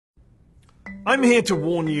I'm here to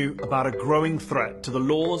warn you about a growing threat to the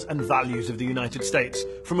laws and values of the United States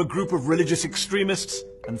from a group of religious extremists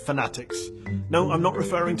and fanatics. No, I'm not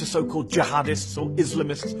referring to so-called jihadists or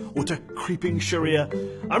Islamists or to creeping Sharia.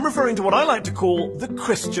 I'm referring to what I like to call the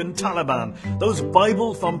Christian Taliban, those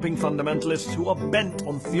Bible-thumping fundamentalists who are bent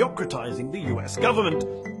on theocratizing the US government.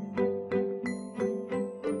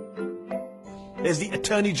 There's the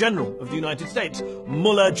Attorney General of the United States,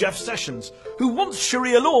 Mullah Jeff Sessions, who wants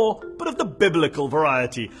Sharia law, but of the biblical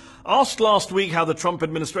variety. Asked last week how the Trump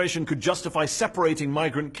administration could justify separating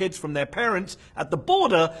migrant kids from their parents at the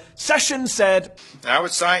border, Sessions said, I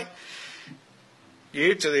would cite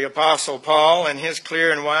you to the Apostle Paul and his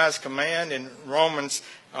clear and wise command in Romans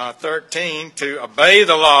 13 to obey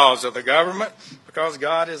the laws of the government because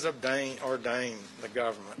God has ordained the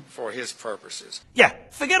government for his purposes. Yeah,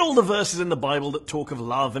 forget all the verses in the Bible that talk of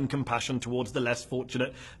love and compassion towards the less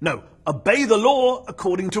fortunate. No, obey the law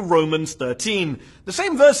according to Romans 13. The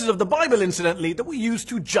same verses of the Bible, incidentally, that were used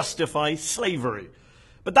to justify slavery.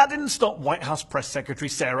 But that didn't stop White House Press Secretary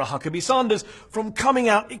Sarah Huckabee Sanders from coming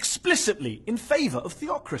out explicitly in favor of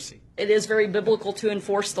theocracy. It is very biblical to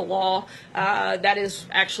enforce the law. That is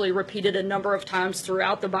actually repeated a number of times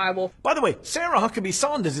throughout the Bible. By the way, Sarah Huckabee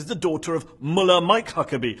Sanders is the daughter of Mullah Mike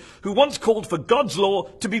Huckabee, who once called for God's law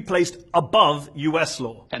to be placed above U.S.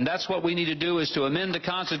 law. And that's what we need to do, is to amend the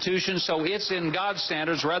Constitution so it's in God's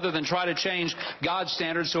standards rather than try to change God's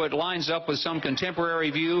standards so it lines up with some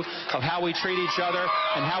contemporary view of how we treat each other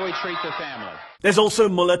and how we treat the family. There's also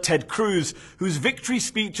Mullah Ted Cruz, whose victory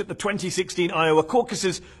speech at the 2016 Iowa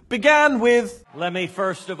caucuses began with, "Let me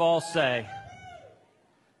first of all say,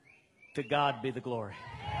 to God be the glory."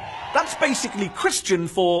 That's basically Christian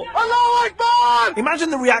for Allahu Akbar! Imagine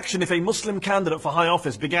the reaction if a Muslim candidate for high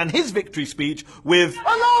office began his victory speech with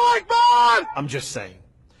Allahu Akbar! I'm just saying.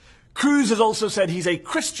 Cruz has also said he's a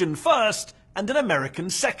Christian first and an American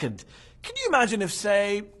second. Can you imagine if,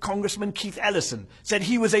 say, Congressman Keith Ellison said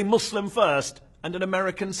he was a Muslim first and an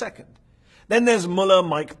American second? Then there's Mullah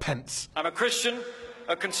Mike Pence. I'm a Christian,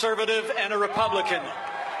 a conservative, and a Republican,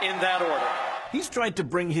 in that order. He's tried to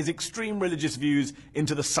bring his extreme religious views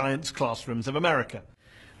into the science classrooms of America.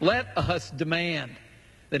 Let us demand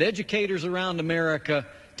that educators around America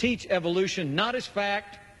teach evolution not as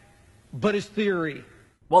fact, but as theory.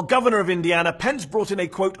 While governor of Indiana, Pence brought in a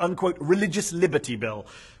quote-unquote religious liberty bill,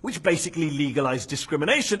 which basically legalized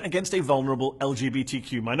discrimination against a vulnerable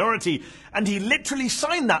LGBTQ minority. And he literally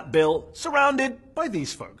signed that bill surrounded by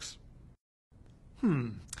these folks.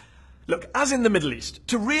 Look, as in the Middle East,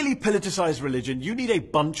 to really politicize religion, you need a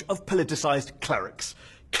bunch of politicized clerics.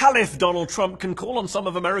 Caliph Donald Trump can call on some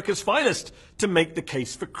of America's finest to make the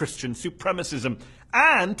case for Christian supremacism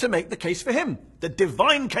and to make the case for him, the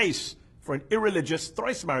divine case for an irreligious,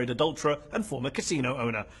 thrice-married adulterer and former casino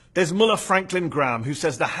owner. There's Mullah Franklin Graham, who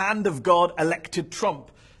says the hand of God elected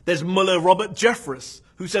Trump. There's Mullah Robert Jeffress,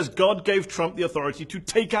 who says God gave Trump the authority to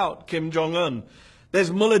take out Kim Jong-un.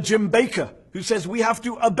 There's Mullah Jim Baker, who says we have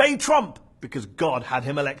to obey Trump because God had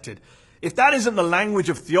him elected. If that isn't the language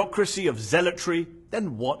of theocracy, of zealotry,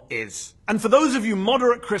 then what is? And for those of you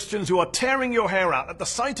moderate Christians who are tearing your hair out at the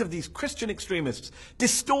sight of these Christian extremists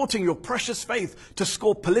distorting your precious faith to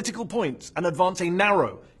score political points and advance a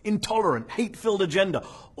narrow, intolerant, hate-filled agenda,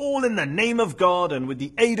 all in the name of God and with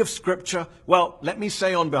the aid of Scripture, well, let me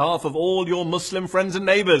say on behalf of all your Muslim friends and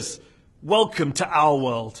neighbors, welcome to our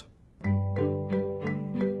world.